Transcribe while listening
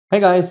Hey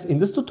guys, in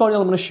this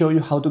tutorial I'm going to show you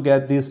how to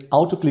get this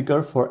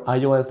AutoClicker for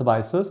iOS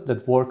devices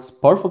that works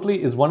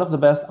perfectly. Is one of the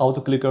best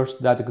AutoClickers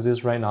that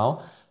exists right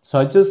now. So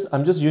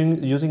I'm just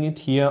using it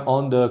here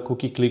on the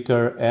Cookie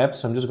Clicker app.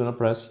 So I'm just going to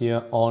press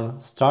here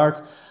on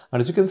start, and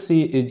as you can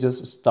see it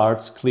just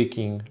starts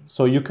clicking.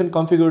 So you can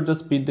configure the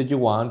speed that you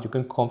want. You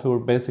can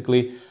configure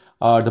basically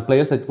the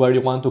place where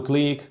you want to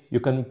click. You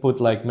can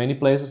put like many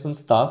places and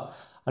stuff.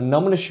 And now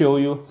I'm going to show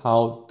you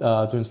how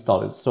to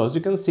install it. So as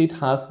you can see, it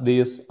has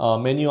these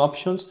menu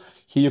options.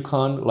 Here you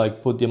can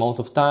like put the amount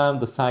of time,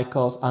 the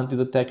cycles,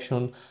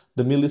 anti-detection,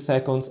 the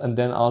milliseconds, and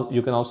then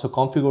you can also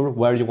configure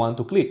where you want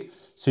to click.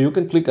 So you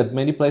can click at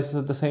many places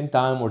at the same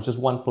time or just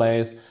one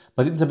place,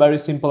 but it's a very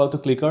simple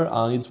AutoClicker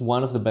and it's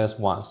one of the best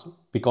ones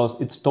because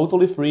it's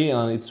totally free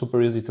and it's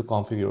super easy to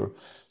configure.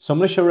 So I'm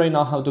going to show you right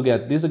now how to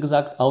get this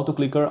exact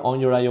AutoClicker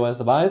on your iOS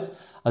device.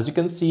 As you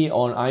can see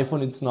on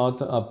iPhone, it's not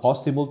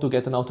possible to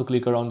get an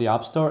AutoClicker on the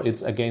App Store.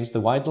 It's against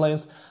the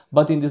guidelines.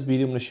 But in this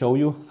video, I'm going to show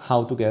you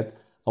how to get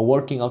a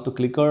working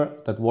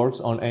AutoClicker that works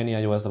on any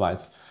iOS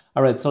device.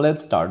 All right, so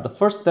let's start. The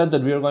first step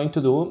that we are going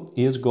to do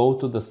is go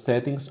to the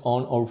settings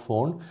on our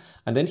phone.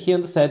 And then here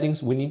in the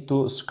settings, we need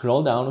to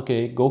scroll down.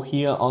 Okay, go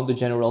here on the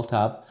general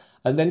tab.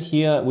 And then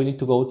here we need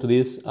to go to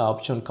this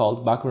option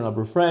called background app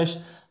refresh.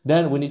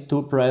 Then we need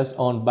to press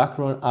on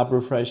background app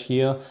refresh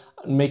here.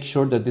 Make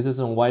sure that this is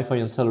on Wi-Fi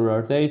and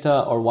cellular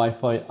data or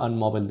Wi-Fi and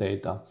mobile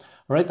data. All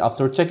right,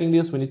 after checking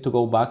this, we need to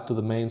go back to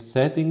the main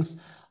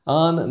settings.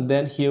 And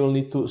then here we'll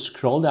need to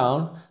scroll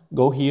down,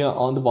 go here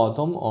on the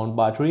bottom on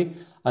battery,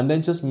 and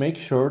then just make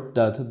sure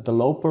that the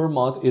low power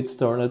mode is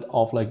turned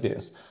off like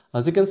this.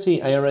 As you can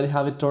see, I already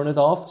have it turned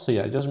off. So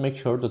yeah, just make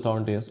sure to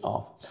turn this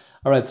off.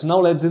 All right, so now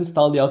let's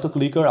install the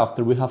AutoClicker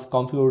after we have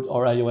configured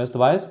our iOS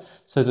device.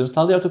 So to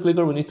install the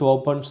AutoClicker, we need to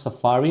open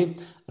Safari.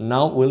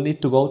 Now we'll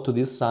need to go to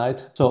this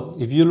site. So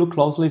if you look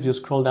closely, if you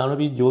scroll down a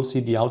bit, you'll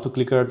see the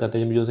AutoClicker that I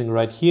am using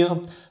right here.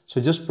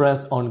 So just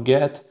press on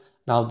Get.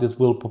 Now this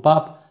will pop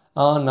up.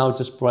 And now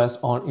just press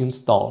on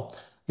Install.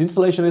 The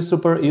installation is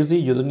super easy.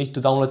 You don't need to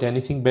download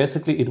anything.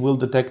 Basically, it will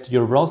detect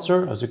your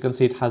browser. As you can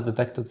see, it has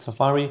detected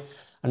Safari.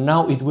 And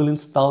now it will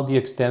install the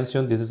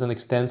extension. This is an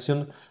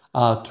extension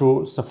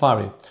through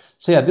Safari.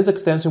 So yeah, this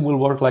extension will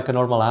work like a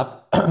normal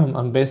app.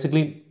 And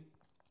basically,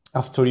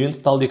 after you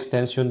install the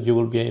extension, you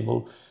will be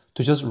able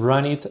to just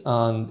run it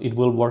and it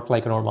will work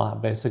like a normal app.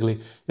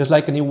 Basically, it's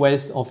like a new way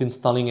of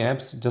installing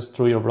apps just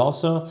through your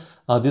browser.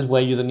 This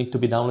way you don't need to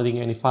be downloading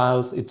any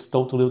files. It's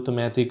totally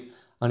automatic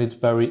and it's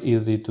very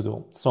easy to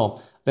do.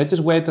 So let's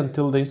just wait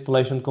until the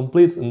installation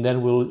completes and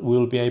then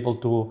we'll be able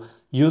to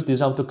use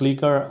this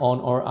AutoClicker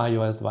on our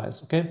iOS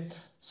device. Okay,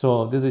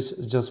 so this is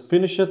just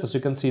finished. As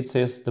you can see, it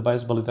says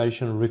device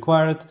validation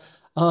required.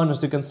 And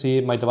as you can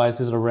see, my device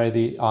is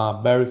already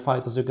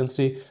verified, as you can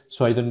see,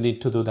 so I don't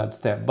need to do that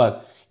step.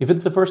 But if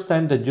it's the first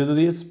time that you do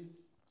this,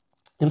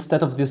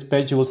 instead of this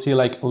page, you will see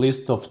like a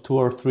list of 2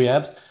 or 3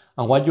 apps.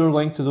 And what you're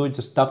going to do is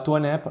just tap to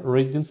an app,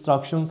 read the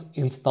instructions,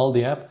 install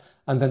the app,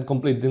 and then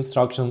complete the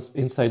instructions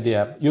inside the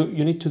app. You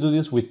need to do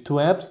this with 2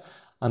 apps.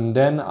 And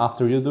then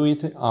after you do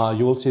it,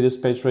 you will see this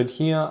page right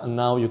here. And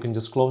now you can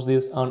just close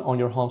this, and on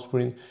your home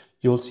screen,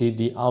 you will see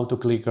the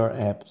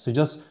AutoClicker app. So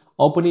just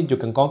open it, you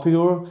can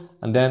configure,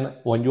 and then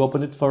when you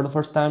open it for the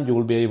first time, you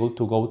will be able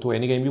to go to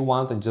any game you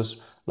want and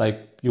just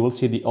like you will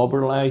see the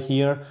overlay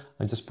here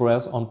and just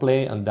press on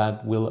play and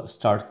that will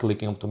start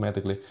clicking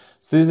automatically.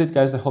 So this is it,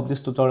 guys. I hope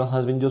this tutorial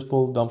has been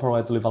useful. Don't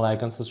forget to leave a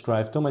like and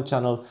subscribe to my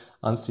channel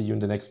and see you in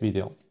the next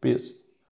video. Peace.